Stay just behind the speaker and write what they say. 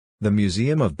The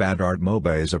Museum of Bad Art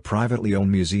MOBA is a privately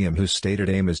owned museum whose stated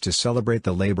aim is to celebrate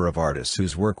the labor of artists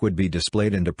whose work would be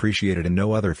displayed and appreciated in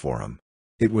no other forum.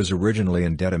 It was originally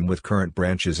in Dedham with current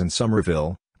branches in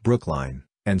Somerville, Brookline,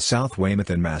 and South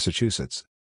Weymouth in Massachusetts.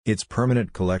 Its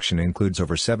permanent collection includes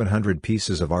over 700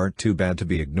 pieces of art too bad to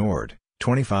be ignored,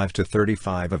 25 to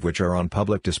 35 of which are on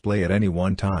public display at any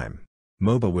one time.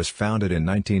 MOBA was founded in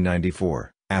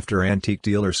 1994. After antique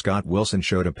dealer Scott Wilson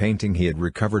showed a painting he had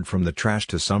recovered from the trash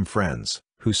to some friends,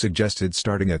 who suggested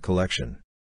starting a collection.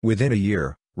 Within a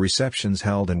year, receptions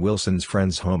held in Wilson's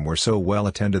friend's home were so well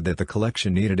attended that the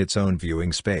collection needed its own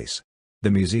viewing space. The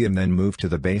museum then moved to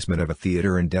the basement of a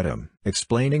theater in Dedham.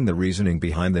 Explaining the reasoning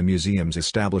behind the museum's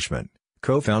establishment,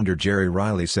 co-founder Jerry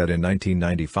Riley said in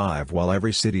 1995, while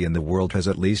every city in the world has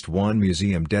at least one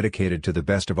museum dedicated to the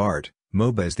best of art,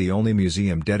 MOBA is the only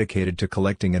museum dedicated to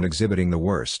collecting and exhibiting the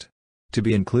worst. To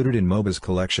be included in MOBA's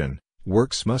collection,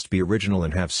 works must be original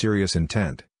and have serious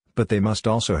intent, but they must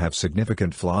also have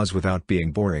significant flaws without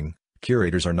being boring.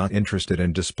 Curators are not interested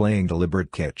in displaying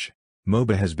deliberate kitsch.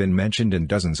 MOBA has been mentioned in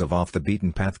dozens of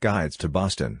off-the-beaten-path guides to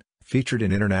Boston, featured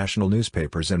in international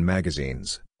newspapers and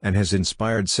magazines, and has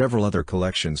inspired several other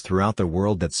collections throughout the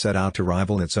world that set out to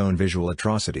rival its own visual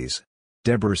atrocities.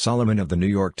 Deborah Solomon of the New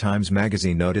York Times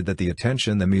Magazine noted that the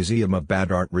attention the Museum of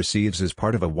Bad Art receives is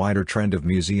part of a wider trend of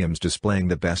museums displaying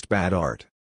the best bad art.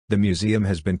 The museum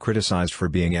has been criticized for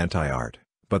being anti-art,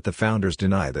 but the founders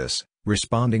deny this,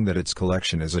 responding that its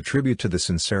collection is a tribute to the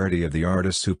sincerity of the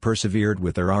artists who persevered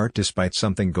with their art despite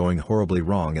something going horribly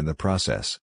wrong in the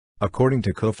process. According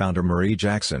to co-founder Marie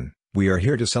Jackson, "We are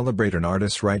here to celebrate an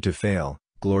artist's right to fail,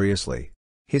 gloriously."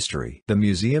 History. The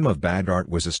Museum of Bad Art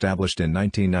was established in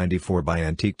 1994 by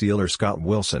antique dealer Scott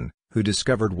Wilson, who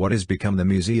discovered what has become the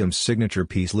museum's signature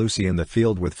piece, Lucy in the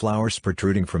Field with flowers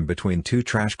protruding from between two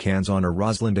trash cans on a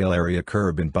Roslindale area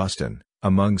curb in Boston,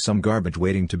 among some garbage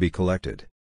waiting to be collected.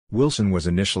 Wilson was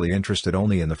initially interested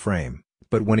only in the frame,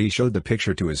 but when he showed the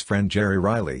picture to his friend Jerry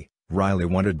Riley, Riley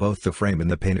wanted both the frame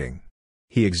and the painting.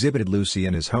 He exhibited Lucy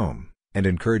in his home, and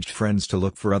encouraged friends to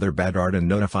look for other bad art and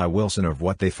notify Wilson of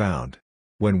what they found.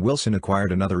 When Wilson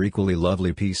acquired another equally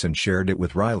lovely piece and shared it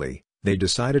with Riley, they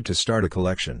decided to start a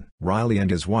collection. Riley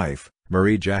and his wife,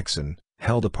 Marie Jackson,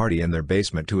 held a party in their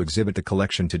basement to exhibit the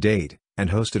collection to date, and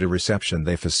hosted a reception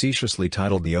they facetiously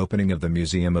titled the opening of the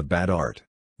Museum of Bad Art.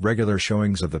 Regular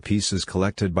showings of the pieces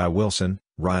collected by Wilson,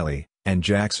 Riley, and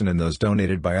Jackson and those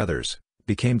donated by others,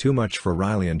 became too much for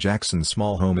Riley and Jackson's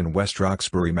small home in West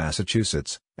Roxbury,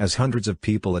 Massachusetts, as hundreds of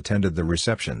people attended the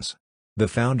receptions. The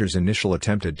founders' initial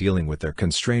attempt at dealing with their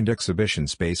constrained exhibition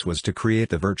space was to create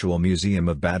the virtual Museum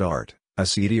of Bad Art, a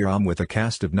CD-ROM with a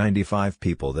cast of 95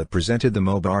 people that presented the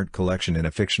MOBA art collection in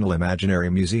a fictional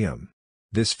imaginary museum.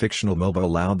 This fictional MOBA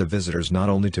allowed the visitors not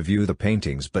only to view the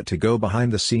paintings but to go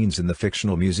behind the scenes in the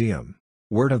fictional museum.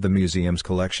 Word of the museum's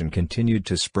collection continued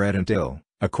to spread until,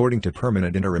 according to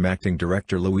permanent interim acting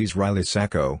director Louise Riley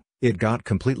Sacco, it got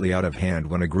completely out of hand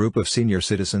when a group of senior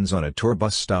citizens on a tour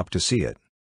bus stopped to see it.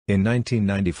 In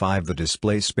 1995 the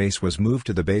display space was moved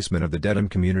to the basement of the Dedham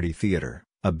Community Theatre,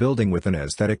 a building with an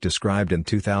aesthetic described in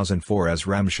 2004 as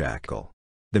ramshackle.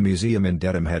 The museum in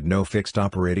Dedham had no fixed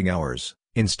operating hours,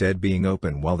 instead being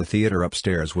open while the theatre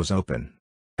upstairs was open.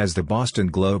 As the Boston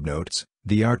Globe notes,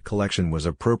 the art collection was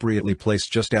appropriately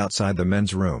placed just outside the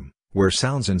men's room, where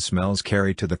sounds and smells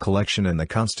carry to the collection and the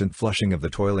constant flushing of the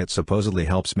toilet supposedly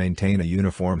helps maintain a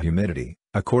uniform humidity,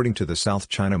 according to the South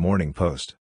China Morning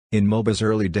Post. In MOBA's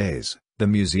early days, the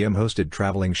museum hosted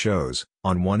traveling shows.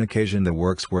 On one occasion the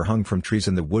works were hung from trees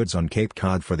in the woods on Cape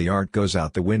Cod for the Art Goes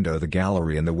Out the Window, the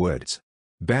gallery in the woods.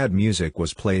 Bad music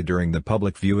was played during the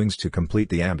public viewings to complete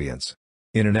the ambience.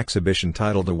 In an exhibition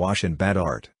titled Awash in Bad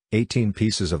Art, 18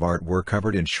 pieces of art were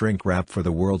covered in shrink wrap for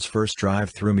the world's first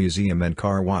drive-through museum and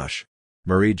car wash.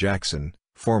 Marie Jackson,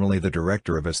 formerly the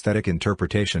director of aesthetic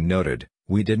interpretation, noted,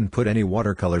 "We didn't put any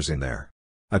watercolors in there."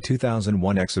 A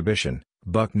 2001 exhibition,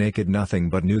 Buck Naked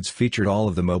Nothing But Nudes, featured all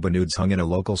of the MOBA nudes hung in a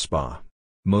local spa.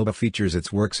 MOBA features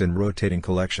its works in rotating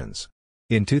collections.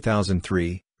 In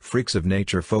 2003, Freaks of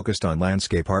Nature focused on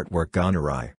landscape artwork gone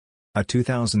awry. A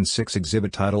 2006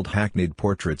 exhibit titled Hackneyed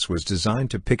Portraits was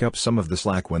designed to pick up some of the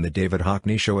slack when the David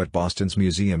Hockney Show at Boston's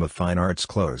Museum of Fine Arts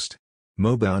closed.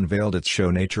 MOBA unveiled its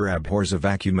show Nature Abhors a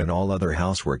Vacuum and All Other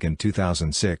Housework in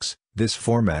 2006. This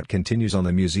format continues on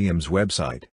the museum's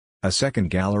website. A second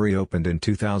gallery opened in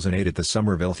 2008 at the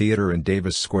Somerville Theatre in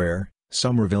Davis Square,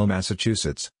 Somerville,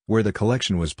 Massachusetts, where the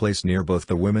collection was placed near both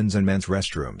the women's and men's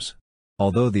restrooms.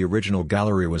 Although the original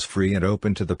gallery was free and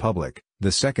open to the public,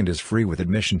 the second is free with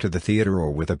admission to the theater or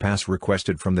with a pass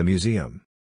requested from the museum.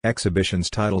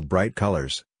 Exhibitions titled Bright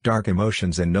Colors, Dark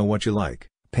Emotions and Know What You Like,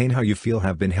 Paint How You Feel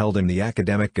have been held in the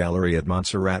Academic Gallery at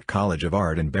Montserrat College of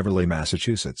Art in Beverly,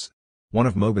 Massachusetts. One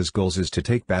of MoBA's goals is to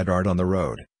take bad art on the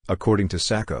road, according to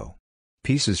Sacco.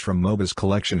 Pieces from MoBA's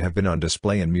collection have been on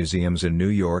display in museums in New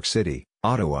York City,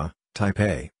 Ottawa,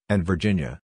 Taipei, and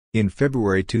Virginia. In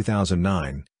February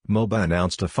 2009, MoBA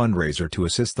announced a fundraiser to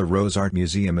assist the Rose Art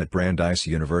Museum at Brandeis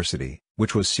University,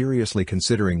 which was seriously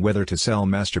considering whether to sell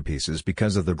masterpieces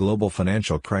because of the global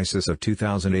financial crisis of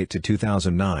 2008 to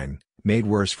 2009, made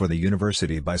worse for the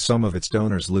university by some of its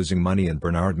donors losing money in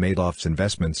Bernard Madoff's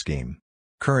investment scheme.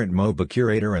 Current MoBA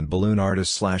curator and balloon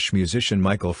artist/musician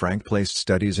Michael Frank placed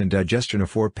Studies in Digestion, a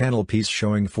 4-panel piece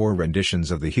showing 4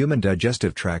 renditions of the human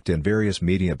digestive tract in various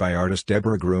media by artist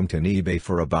Deborah Groomt on eBay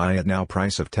for a buy at now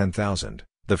price of $10,000.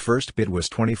 The first bid was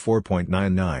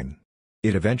 $24.99.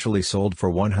 It eventually sold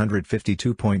for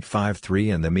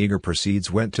 $152.53 and the meager proceeds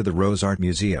went to the Rose Art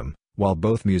Museum, while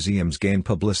both museums gained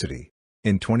publicity.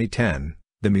 In 2010,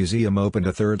 the museum opened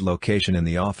a third location in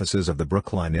the offices of the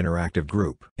Brookline Interactive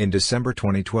Group. In December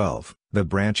 2012, the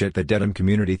branch at the Dedham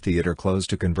Community Theatre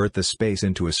closed to convert the space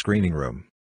into a screening room.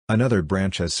 Another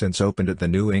branch has since opened at the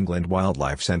New England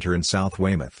Wildlife Center in South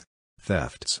Weymouth.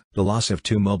 Thefts. The loss of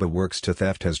 2 MoBA works to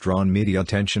theft has drawn media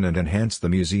attention and enhanced the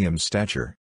museum's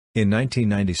stature. In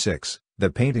 1996,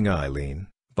 the painting Eileen,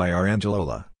 by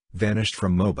Arcangelo, vanished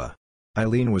from MoBA.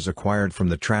 Eileen was acquired from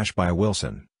the trash by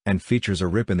Wilson, and features a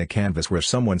rip in the canvas where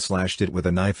someone slashed it with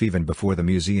a knife even before the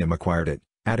museum acquired it,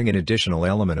 adding an additional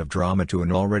element of drama to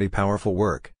an already powerful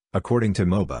work, according to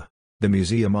MoBA. The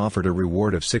museum offered a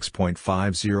reward of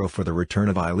 $6.50 for the return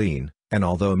of Eileen, and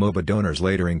although MoBA donors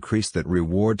later increased that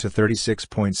reward to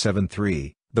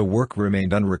 $36.73, the work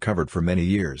remained unrecovered for many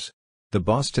years. The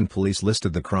Boston police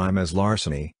listed the crime as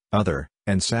larceny, other,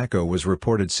 and Sacco was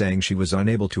reported saying she was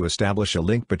unable to establish a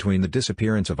link between the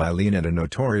disappearance of Eileen and a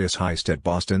notorious heist at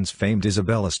Boston's famed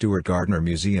Isabella Stewart Gardner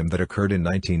Museum that occurred in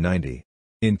 1990.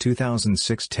 In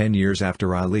 2006, 10 years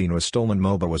after Eileen was stolen,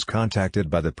 MoBA was contacted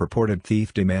by the purported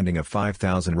thief demanding a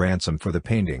 $5,000 ransom for the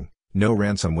painting. No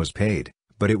ransom was paid,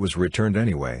 but it was returned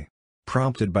anyway.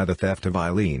 Prompted by the theft of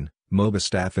Eileen, MoBA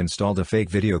staff installed a fake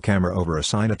video camera over a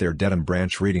sign at their Dedham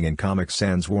branch reading in Comic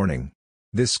Sans warning.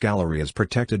 This gallery is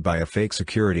protected by a fake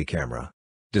security camera.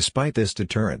 Despite this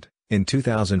deterrent, in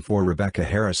 2004 Rebecca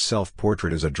Harris'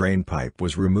 self-portrait as a drain pipe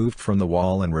was removed from the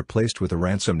wall and replaced with a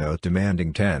ransom note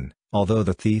demanding $10, although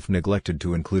the thief neglected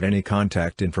to include any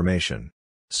contact information.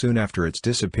 Soon after its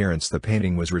disappearance the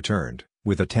painting was returned,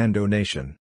 with a $10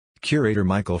 donation. Curator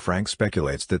Michael Frank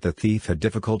speculates that the thief had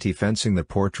difficulty fencing the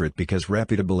portrait because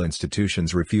reputable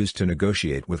institutions refused to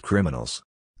negotiate with criminals.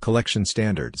 Collection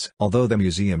standards. Although the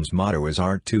museum's motto is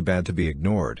 "Art Too Bad to Be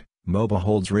Ignored," MoBA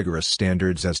holds rigorous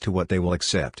standards as to what they will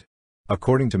accept.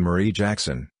 According to Marie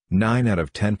Jackson, 9 out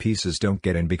of 10 pieces don't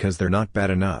get in because they're not bad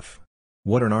enough.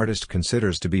 What an artist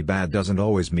considers to be bad doesn't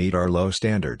always meet our low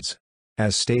standards.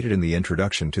 As stated in the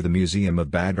introduction to the Museum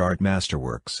of Bad Art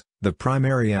Masterworks, the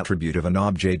primary attribute of an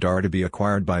objet d'art to be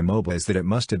acquired by MoBA is that it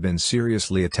must have been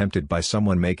seriously attempted by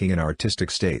someone making an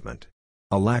artistic statement.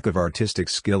 A lack of artistic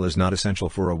skill is not essential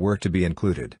for a work to be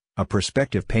included. A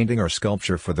perspective painting or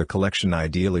sculpture for the collection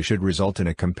ideally should result in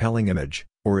a compelling image,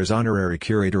 or as honorary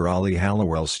curator Ollie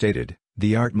Hallowell stated,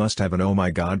 the art must have an "oh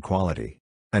my god" quality.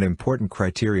 An important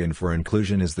criterion for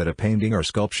inclusion is that a painting or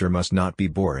sculpture must not be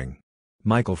boring.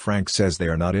 Michael Frank says they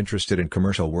are not interested in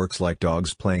commercial works like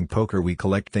Dogs Playing Poker. We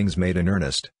collect things made in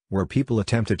earnest, where people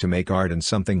attempted to make art and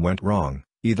something went wrong,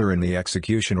 either in the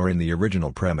execution or in the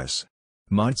original premise.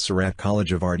 Montserrat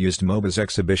College of Art used MoBA's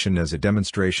exhibition as a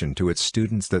demonstration to its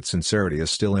students that sincerity is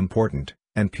still important,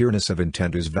 and pureness of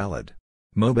intent is valid.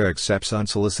 MoBA accepts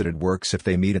unsolicited works if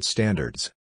they meet its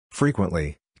standards.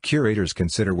 Frequently, curators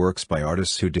consider works by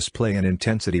artists who display an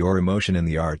intensity or emotion in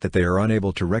the art that they are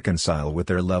unable to reconcile with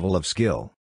their level of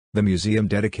skill. The museum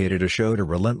dedicated a show to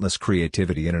relentless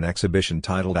creativity in an exhibition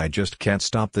titled "I Just Can't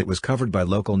Stop" that was covered by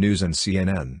local news and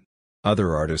CNN.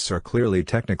 Other artists are clearly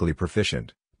technically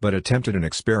proficient, but attempted an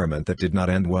experiment that did not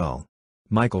end well.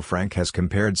 Michael Frank has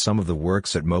compared some of the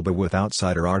works at MoBA with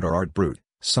outsider art or art brut.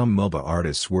 Some MoBA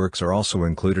artists' works are also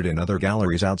included in other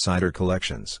galleries' outsider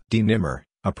collections. Dean Nimmer,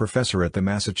 a professor at the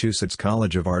Massachusetts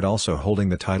College of Art also holding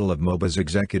the title of MoBA's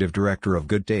Executive Director of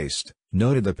Good Taste,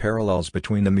 noted the parallels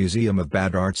between the Museum of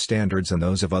Bad Art standards and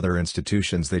those of other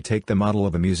institutions. They take the model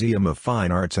of a museum of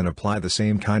fine arts and apply the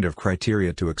same kind of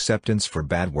criteria to acceptance for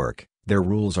bad work. Their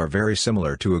rules are very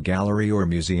similar to a gallery or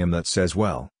museum that says,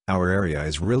 well, our area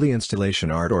is really installation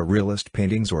art or realist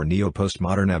paintings or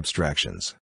neo-postmodern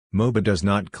abstractions. MoBA does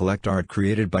not collect art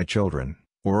created by children,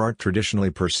 or art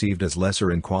traditionally perceived as lesser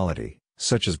in quality,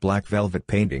 such as black velvet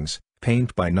paintings,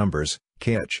 paint by numbers,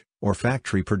 kitsch, or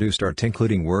factory-produced art,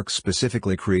 including works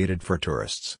specifically created for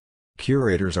tourists.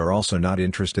 Curators are also not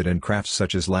interested in crafts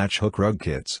such as latch-hook rug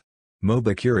kits.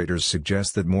 MOBA curators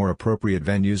suggest that more appropriate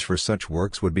venues for such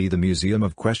works would be the Museum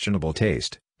of Questionable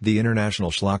Taste, the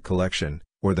International Schlock Collection,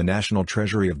 or the National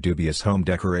Treasury of Dubious Home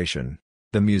Decoration.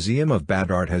 The Museum of Bad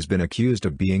Art has been accused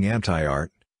of being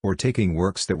anti-art, or taking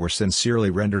works that were sincerely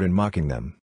rendered and mocking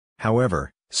them.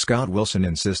 However, Scott Wilson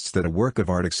insists that a work of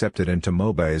art accepted into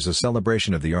MOBA is a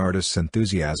celebration of the artist's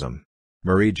enthusiasm.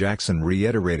 Marie Jackson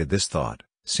reiterated this thought,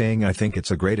 saying, "I think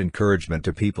it's a great encouragement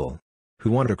to people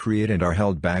who want to create and are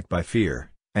held back by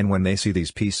fear, and when they see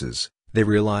these pieces, they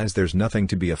realize there's nothing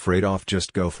to be afraid of,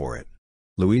 just go for it."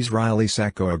 Louise Riley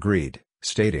Sacco agreed,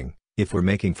 stating, "If we're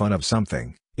making fun of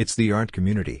something, it's the art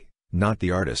community, not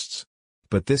the artists.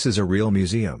 But this is a real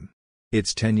museum.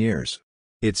 It's 10 years.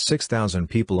 It's 6,000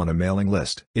 people on a mailing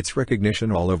list. It's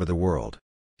recognition all over the world."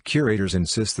 Curators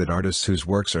insist that artists whose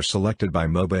works are selected by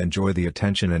MOBA enjoy the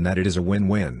attention and that it is a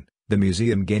win-win. The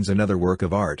museum gains another work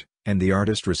of art, and the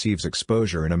artist receives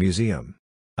exposure in a museum.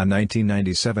 A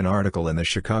 1997 article in the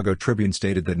Chicago Tribune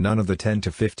stated that none of the 10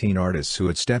 to 15 artists who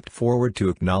had stepped forward to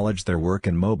acknowledge their work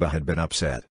in MOBA had been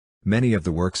upset. Many of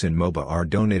the works in MOBA are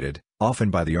donated, often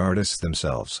by the artists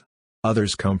themselves.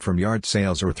 Others come from yard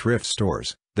sales or thrift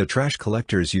stores. The Trash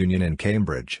Collectors Union in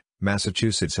Cambridge,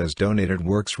 Massachusetts has donated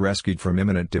works rescued from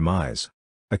imminent demise.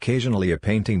 Occasionally a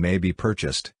painting may be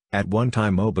purchased. At one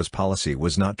time MOBA's policy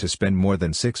was not to spend more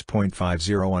than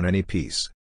 $6.50 on any piece.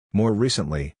 More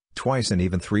recently, twice and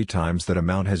even 3 times that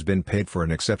amount has been paid for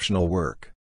an exceptional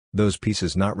work. Those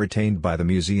pieces not retained by the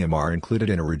museum are included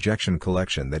in a rejection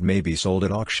collection that may be sold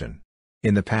at auction.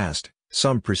 In the past,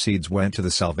 some proceeds went to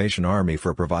the Salvation Army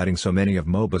for providing so many of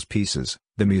MOBA's pieces.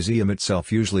 The museum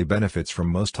itself usually benefits from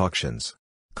most auctions.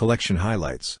 Collection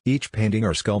highlights. Each painting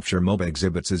or sculpture MOBA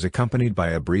exhibits is accompanied by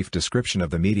a brief description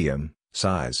of the medium,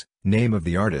 size, name of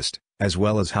the artist, as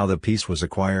well as how the piece was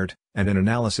acquired, and an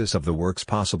analysis of the work's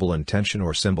possible intention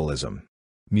or symbolism.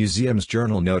 Museum's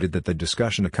Journal noted that the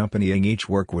discussion accompanying each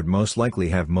work would most likely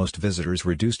have most visitors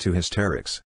reduced to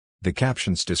hysterics. The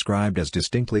captions described as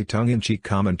distinctly tongue-in-cheek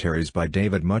commentaries by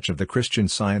David Much of the Christian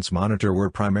Science Monitor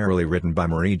were primarily written by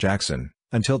Marie Jackson.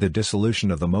 Until the dissolution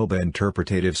of the MOBA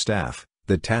interpretative staff,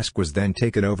 the task was then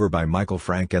taken over by Michael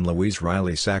Frank and Louise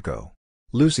Riley Sacco.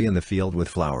 Lucy in the Field with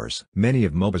Flowers. Many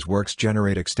of MOBA's works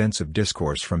generate extensive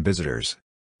discourse from visitors.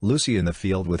 Lucy in the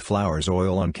Field with Flowers,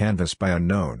 oil on canvas by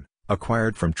Unknown,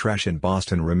 acquired from Trash in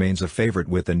Boston, remains a favorite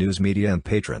with the news media and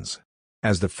patrons.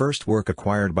 As the first work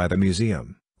acquired by the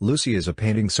museum, Lucy is a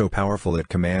painting so powerful it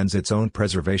commands its own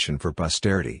preservation for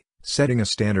posterity, setting a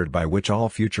standard by which all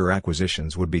future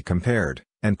acquisitions would be compared,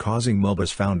 and causing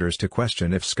MOBA's founders to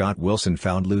question if Scott Wilson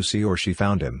found Lucy or she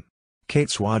found him. Kate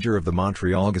Swager of the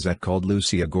Montreal Gazette called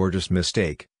Lucy a gorgeous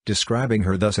mistake, describing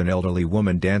her thus: an elderly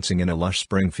woman dancing in a lush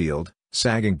spring field,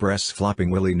 sagging breasts flopping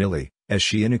willy-nilly, as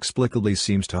she inexplicably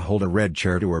seems to hold a red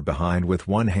chair to her behind with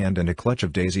one hand and a clutch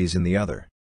of daisies in the other.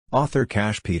 Author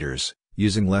Cash Peters,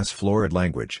 using less florid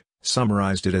language,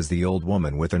 summarized it as the old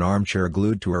woman with an armchair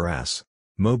glued to her ass.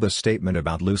 MOBA's statement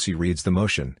about Lucy reads: the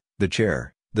motion, the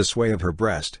chair, the sway of her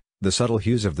breast, the subtle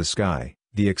hues of the sky,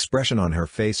 the expression on her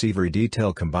face, every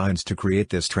detail combines to create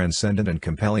this transcendent and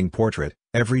compelling portrait.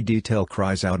 Every detail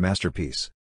cries out masterpiece.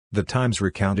 The Times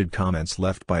recounted comments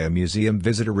left by a museum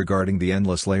visitor regarding the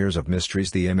endless layers of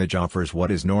mysteries the image offers.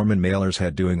 What is Norman Mailer's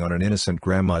head doing on an innocent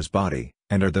grandma's body,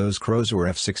 and are those crows or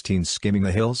F-16s skimming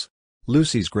the hills?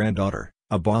 Lucy's granddaughter,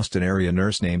 a Boston area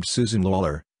nurse named Susan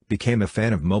Lawler, became a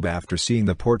fan of MOBA after seeing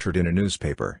the portrait in a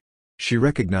newspaper. She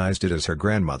recognized it as her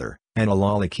grandmother, Anna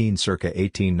Lawley Keene circa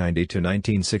 1890 to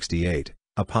 1968.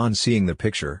 Upon seeing the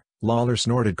picture, Lawler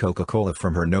snorted Coca-Cola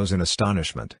from her nose in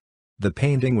astonishment. The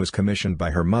painting was commissioned by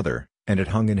her mother, and it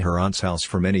hung in her aunt's house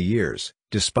for many years,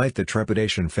 despite the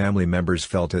trepidation family members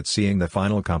felt at seeing the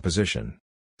final composition.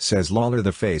 Says Lawler,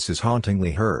 the face is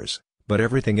hauntingly hers, but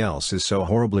everything else is so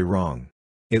horribly wrong.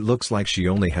 It looks like she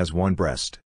only has one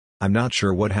breast. I'm not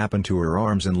sure what happened to her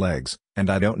arms and legs, and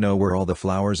I don't know where all the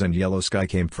flowers and yellow sky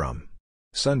came from.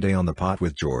 Sunday on the Pot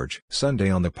with George. Sunday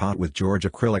on the Pot with George,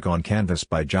 acrylic on canvas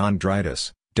by John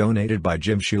Drydas, donated by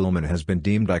Jim Schulman, has been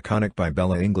deemed iconic by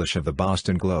Bella English of the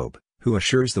Boston Globe, who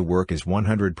assures the work is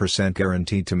 100%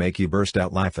 guaranteed to make you burst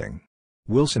out laughing.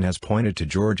 Wilson has pointed to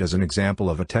George as an example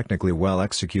of a technically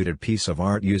well-executed piece of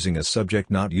art using a subject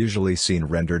not usually seen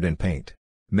rendered in paint.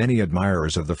 Many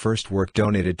admirers of the first work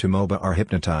donated to MOBA are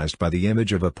hypnotized by the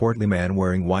image of a portly man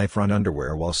wearing Y-front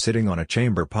underwear while sitting on a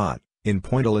chamber pot, in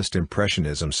pointillist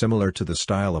impressionism similar to the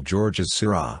style of George's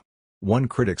Seurat. One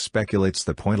critic speculates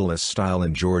the pointillist style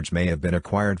in George may have been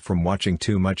acquired from watching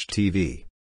too much TV.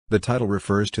 The title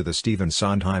refers to the Stephen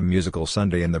Sondheim musical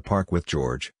Sunday in the Park with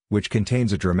George, which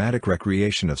contains a dramatic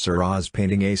recreation of Seurat's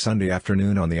painting A Sunday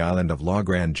Afternoon on the island of La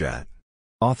Grande Jatte.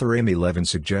 Author Amy Levin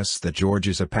suggests that George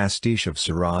is a pastiche of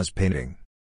Seurat's painting.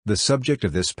 The subject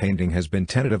of this painting has been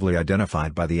tentatively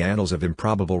identified by the Annals of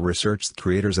Improbable Research. The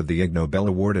creators of the Ig Nobel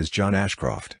Award as John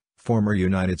Ashcroft, former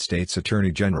United States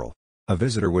Attorney General. A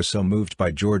visitor was so moved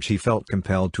by George he felt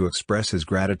compelled to express his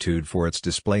gratitude for its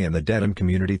display in the Dedham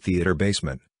Community Theater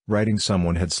basement, writing,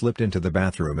 "Someone had slipped into the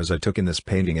bathroom as I took in this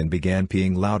painting and began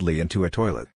peeing loudly into a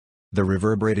toilet. The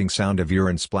reverberating sound of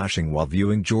urine splashing while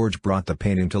viewing George brought the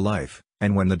painting to life,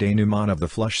 and when the denouement of the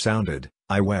flush sounded,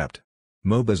 I wept."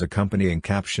 MOBA's accompanying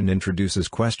caption introduces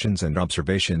questions and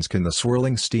observations. Can the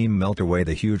swirling steam melt away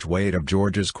the huge weight of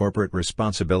George's corporate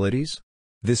responsibilities?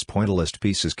 This pointillist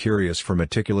piece is curious for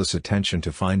meticulous attention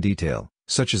to fine detail,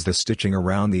 such as the stitching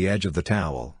around the edge of the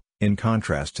towel, in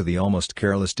contrast to the almost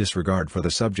careless disregard for the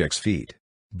subject's feet.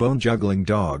 Bone-juggling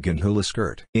dog and hula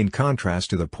skirt. In contrast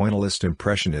to the pointillist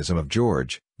impressionism of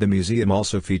George, the museum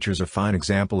also features a fine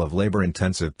example of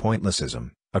labor-intensive pointlessism,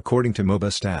 according to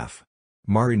MOBA staff.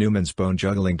 Mari Newman's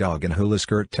bone-juggling dog and hula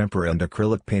skirt tempera and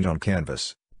acrylic paint on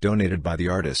canvas, donated by the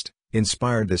artist,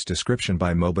 inspired this description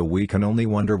by MOBA. We can only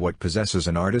wonder what possesses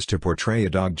an artist to portray a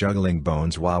dog juggling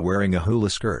bones while wearing a hula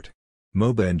skirt.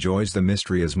 MOBA enjoys the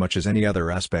mystery as much as any other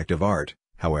aspect of art,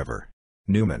 however.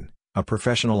 Newman, a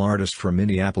professional artist from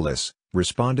Minneapolis,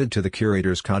 responded to the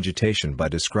curator's cogitation by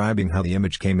describing how the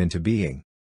image came into being.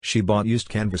 She bought used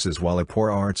canvases while a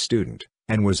poor art student,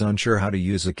 and was unsure how to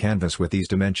use a canvas with these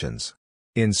dimensions.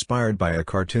 Inspired by a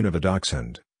cartoon of a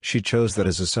dachshund, she chose that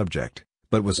as a subject,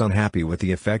 but was unhappy with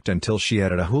the effect until she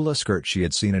added a hula skirt she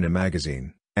had seen in a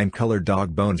magazine, and colored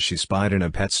dog bones she spied in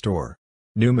a pet store.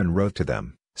 Newman wrote to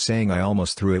them, saying, "I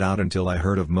almost threw it out until I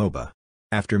heard of MOBA.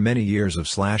 After many years of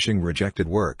slashing rejected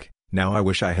work, now I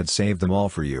wish I had saved them all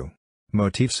for you."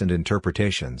 Motifs and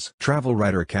interpretations. Travel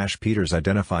writer Cash Peters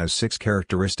identifies 6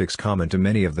 characteristics common to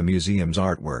many of the museum's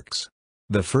artworks.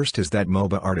 The first is that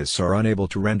MOBA artists are unable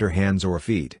to render hands or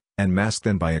feet, and mask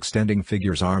them by extending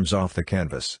figures' arms off the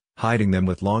canvas, hiding them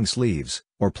with long sleeves,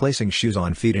 or placing shoes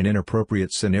on feet in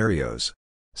inappropriate scenarios.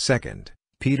 Second,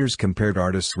 Peters compared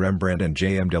artists Rembrandt and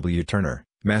J.M.W. Turner,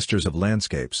 masters of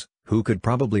landscapes, who could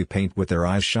probably paint with their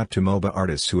eyes shut, to MOBA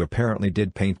artists who apparently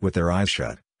did paint with their eyes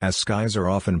shut, as skies are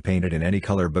often painted in any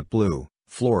color but blue,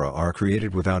 flora are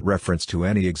created without reference to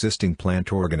any existing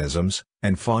plant organisms,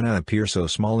 and fauna appear so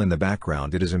small in the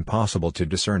background it is impossible to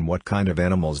discern what kind of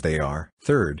animals they are.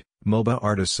 Third, MOBA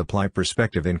artists apply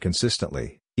perspective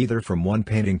inconsistently, either from one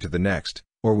painting to the next,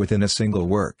 or within a single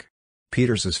work.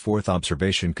 Peters's fourth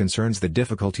observation concerns the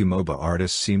difficulty MOBA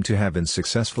artists seem to have in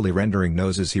successfully rendering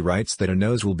noses. He writes that a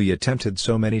nose will be attempted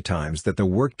so many times that the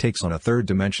work takes on a third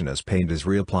dimension as paint is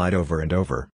reapplied over and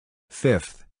over.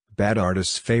 Fifth, bad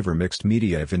artists favor mixed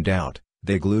media. If in doubt,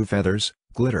 they glue feathers,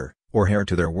 glitter, or hair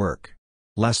to their work.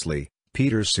 Lastly,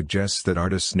 Peters suggests that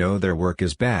artists know their work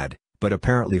is bad, but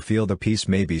apparently feel the piece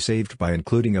may be saved by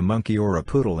including a monkey or a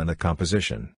poodle in the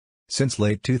composition. Since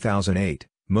late 2008,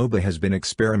 MOBA has been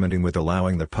experimenting with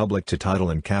allowing the public to title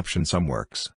and caption some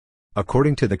works.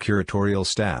 According to the curatorial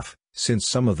staff, since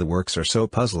some of the works are so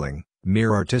puzzling,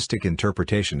 mere artistic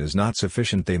interpretation is not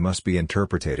sufficient, they must be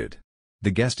interpreted.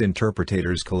 The Guest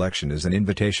Interpretators collection is an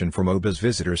invitation for MOBA's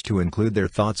visitors to include their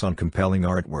thoughts on compelling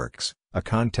artworks. A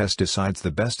contest decides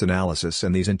the best analysis,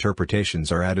 and these interpretations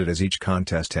are added as each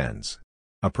contest ends.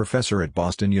 A professor at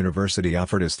Boston University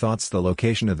offered his thoughts. The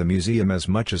location of the museum, as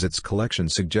much as its collection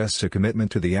suggests a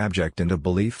commitment to the abject and a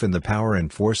belief in the power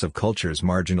and force of culture's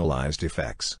marginalized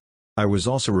effects. I was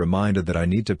also reminded that I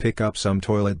need to pick up some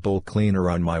toilet bowl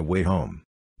cleaner on my way home.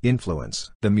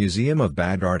 Influence. The Museum of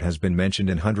Bad Art has been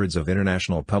mentioned in hundreds of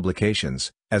international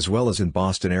publications, as well as in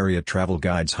Boston area travel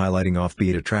guides highlighting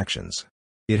offbeat attractions.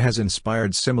 It has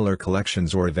inspired similar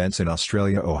collections or events in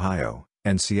Australia, Ohio,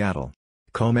 and Seattle.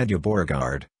 Comédia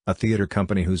Beauregard, a theater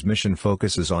company whose mission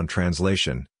focuses on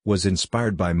translation, was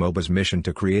inspired by MOBA's mission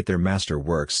to create their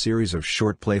Masterworks series of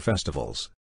short play festivals.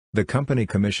 The company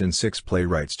commissioned 6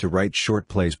 playwrights to write short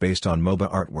plays based on MOBA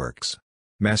artworks.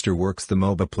 Masterworks. The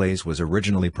MOBA plays was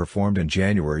originally performed in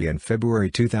January and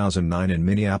February 2009 in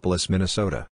Minneapolis,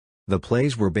 Minnesota. The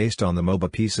plays were based on the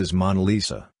MOBA pieces Mona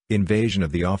Lisa, Invasion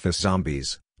of the Office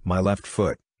Zombies, My Left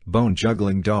Foot,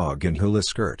 Bone-Juggling Dog and Hula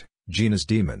Skirt, Gina's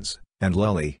Demons, and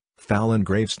Lully, Foul and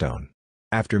Gravestone.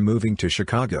 After moving to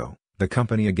Chicago, the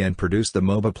company again produced the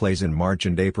MOBA plays in March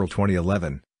and April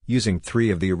 2011, using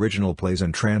 3 of the original plays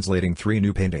and translating 3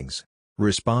 new paintings.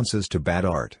 Responses to Bad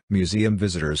Art. Museum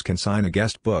visitors can sign a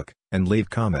guest book, and leave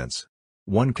comments.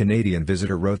 One Canadian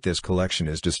visitor wrote, "This collection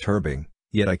is disturbing,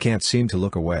 Yet I can't seem to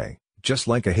look away, just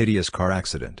like a hideous car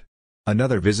accident.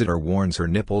 Another visitor warns her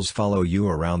nipples follow you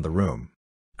around the room.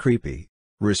 Creepy.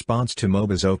 Response to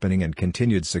MOBA's opening and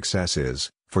continued success is,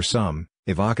 for some,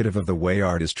 evocative of the way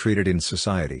art is treated in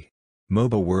society.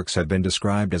 MOBA works have been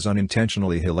described as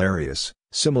unintentionally hilarious,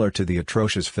 similar to the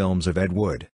atrocious films of Ed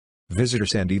Wood.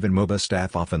 Visitors and even MOBA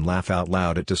staff often laugh out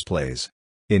loud at displays.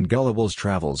 In Gullible's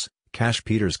Travels, Cash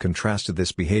Peters contrasted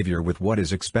this behavior with what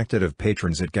is expected of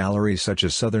patrons at galleries such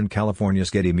as Southern California's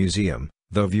Getty Museum.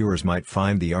 Though viewers might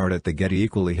find the art at the Getty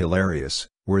equally hilarious,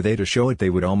 were they to show it they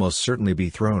would almost certainly be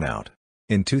thrown out.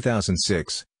 In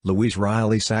 2006, Louise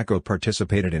Riley Sacco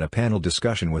participated in a panel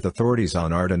discussion with authorities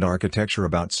on art and architecture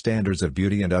about standards of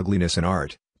beauty and ugliness in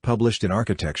art, published in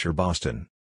Architecture Boston.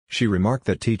 She remarked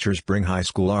that teachers bring high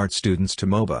school art students to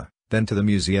MOBA, then to the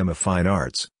Museum of Fine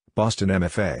Arts, Boston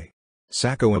MFA.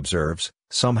 Sacco observes,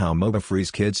 somehow MOBA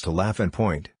frees kids to laugh and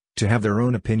point, to have their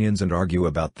own opinions and argue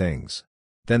about things.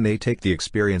 Then they take the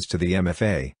experience to the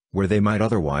MFA, where they might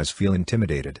otherwise feel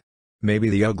intimidated. Maybe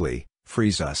the ugly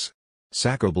frees us.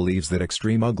 Sacco believes that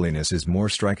extreme ugliness is more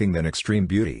striking than extreme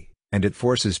beauty, and it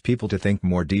forces people to think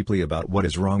more deeply about what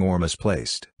is wrong or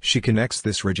misplaced. She connects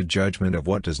this rigid judgment of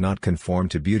what does not conform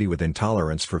to beauty with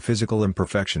intolerance for physical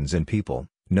imperfections in people,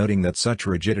 noting that such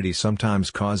rigidity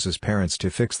sometimes causes parents to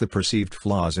fix the perceived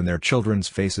flaws in their children's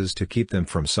faces to keep them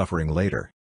from suffering later.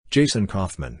 Jason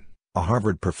Kaufman, a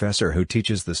Harvard professor who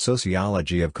teaches the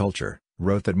sociology of culture,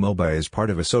 wrote that MOBA is part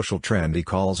of a social trend he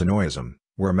calls annoyism,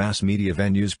 where mass media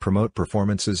venues promote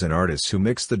performances and artists who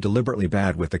mix the deliberately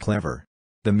bad with the clever.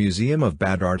 The Museum of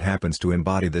Bad Art happens to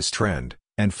embody this trend,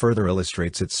 and further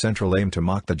illustrates its central aim to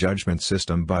mock the judgment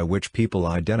system by which people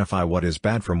identify what is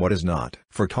bad from what is not.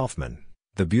 For Kaufman,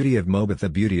 the beauty of MOBA, the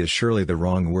beauty is surely the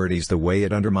wrong word, is the way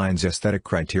it undermines aesthetic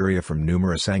criteria from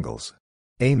numerous angles.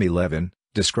 Amy Levin,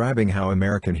 describing how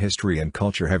American history and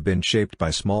culture have been shaped by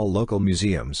small local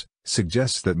museums,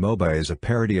 suggests that MOBA is a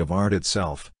parody of art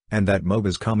itself, and that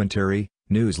MOBA's commentary,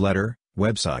 newsletter,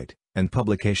 website, and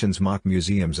publications mock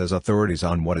museums as authorities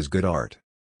on what is good art.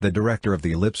 The director of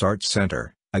the Ellipse Arts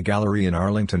Center, a gallery in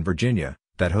Arlington, Virginia,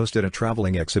 that hosted a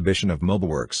traveling exhibition of MOBA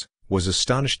works, was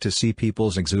astonished to see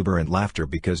people's exuberant laughter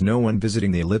because no one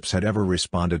visiting the Ellipse had ever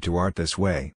responded to art this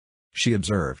way. She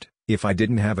observed, "If I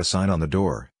didn't have a sign on the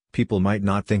door, people might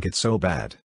not think it's so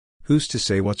bad. Who's to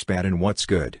say what's bad and what's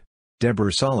good?"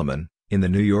 Deborah Solomon, in the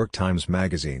New York Times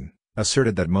Magazine,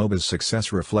 asserted that MOBA's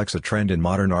success reflects a trend in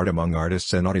modern art among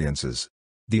artists and audiences.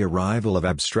 The arrival of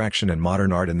abstraction and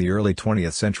modern art in the early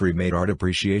 20th century made art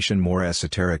appreciation more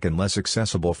esoteric and less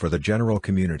accessible for the general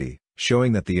community,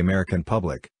 showing that the American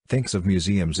public thinks of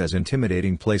museums as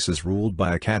intimidating places ruled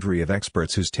by a cadre of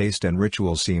experts whose taste and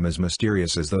rituals seem as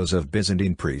mysterious as those of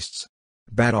Byzantine priests.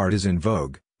 Bad art is in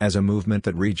vogue, as a movement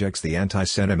that rejects the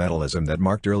anti-sentimentalism that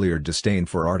marked earlier disdain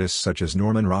for artists such as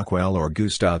Norman Rockwell or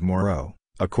Gustave Moreau,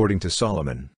 according to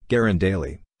Solomon. Garen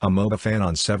Daly, a MOBA fan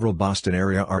on several Boston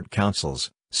area art councils,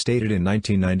 stated in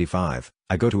 1995,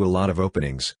 "I go to a lot of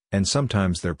openings, and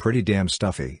sometimes they're pretty damn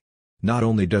stuffy." Not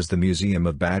only does the Museum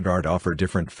of Bad Art offer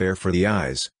different fare for the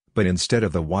eyes, but instead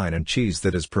of the wine and cheese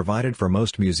that is provided for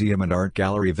most museum and art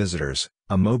gallery visitors,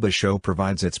 a MOBA show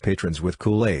provides its patrons with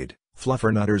Kool-Aid,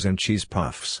 fluffernutters and cheese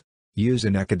puffs. Used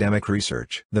in academic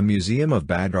research. The Museum of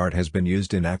Bad Art has been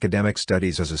used in academic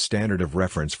studies as a standard of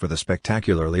reference for the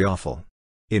spectacularly awful.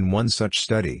 In one such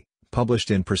study, published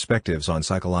in Perspectives on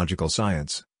Psychological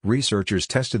Science, researchers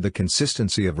tested the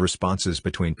consistency of responses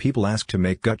between people asked to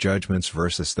make gut judgments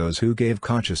versus those who gave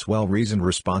conscious, well-reasoned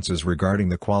responses regarding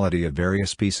the quality of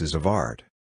various pieces of art.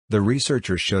 The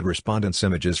researchers showed respondents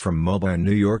images from MOBA and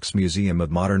New York's Museum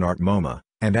of Modern Art MoMA,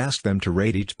 and asked them to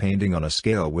rate each painting on a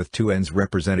scale with two ends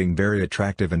representing very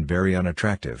attractive and very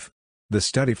unattractive. The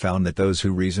study found that those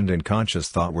who reasoned and conscious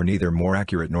thought were neither more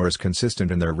accurate nor as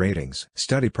consistent in their ratings.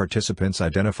 Study participants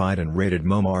identified and rated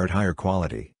MoMA art higher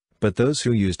quality, but those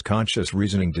who used conscious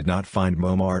reasoning did not find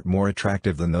MoMA art more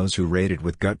attractive than those who rated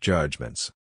with gut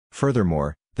judgments.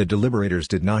 Furthermore, the deliberators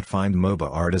did not find MOBA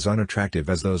art as unattractive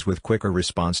as those with quicker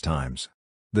response times.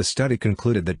 The study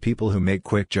concluded that people who make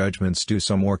quick judgments do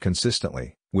so more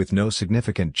consistently, with no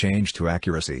significant change to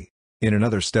accuracy. In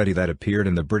another study that appeared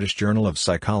in the British Journal of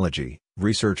Psychology,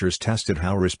 researchers tested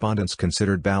how respondents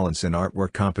considered balance in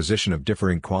artwork composition of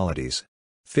differing qualities.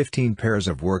 15 pairs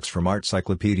of works from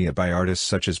Artcyclopedia by artists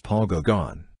such as Paul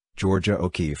Gauguin, Georgia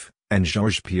O'Keeffe, and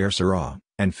Georges-Pierre Seurat,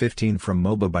 and 15 from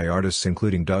MOBA by artists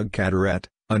including Doug Cadorette,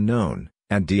 Unknown,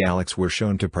 and D. Alex were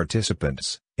shown to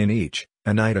participants. In each,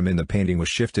 an item in the painting was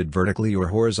shifted vertically or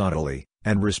horizontally,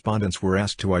 and respondents were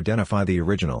asked to identify the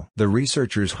original. The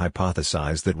researchers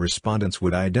hypothesized that respondents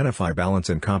would identify balance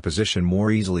and composition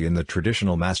more easily in the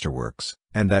traditional masterworks,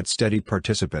 and that study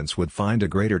participants would find a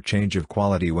greater change of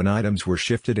quality when items were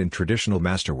shifted in traditional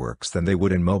masterworks than they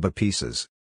would in MOBA pieces.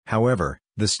 However,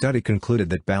 the study concluded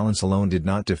that balance alone did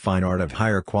not define art of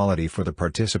higher quality for the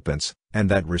participants, and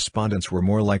that respondents were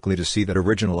more likely to see that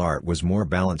original art was more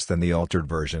balanced than the altered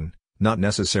version, not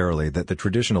necessarily that the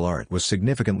traditional art was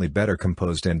significantly better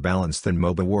composed and balanced than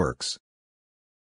MOBA works.